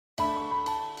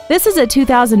This is a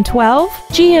 2012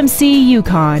 GMC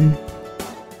Yukon.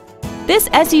 This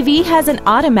SUV has an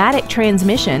automatic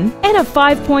transmission and a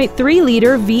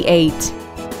 5.3-liter V8.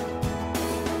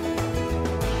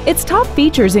 Its top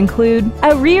features include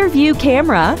a rear-view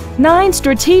camera, 9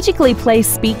 strategically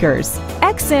placed speakers,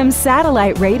 XM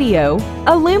satellite radio,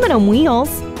 aluminum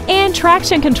wheels, and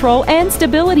traction control and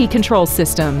stability control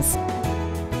systems.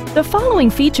 The following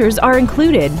features are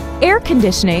included: air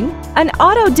conditioning, an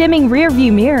auto-dimming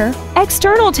rear-view mirror,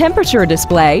 external temperature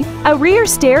display, a rear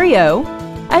stereo,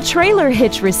 a trailer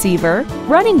hitch receiver,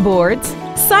 running boards,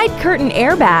 side curtain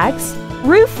airbags,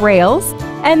 roof rails,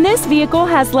 and this vehicle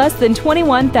has less than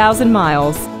 21,000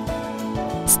 miles.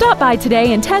 Stop by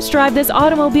today and test drive this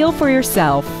automobile for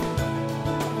yourself.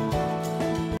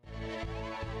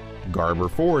 Garber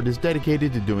Ford is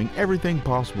dedicated to doing everything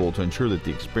possible to ensure that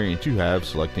the experience you have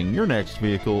selecting your next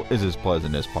vehicle is as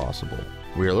pleasant as possible.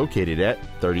 We are located at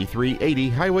 3380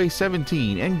 Highway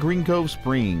 17 in Green Cove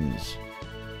Springs.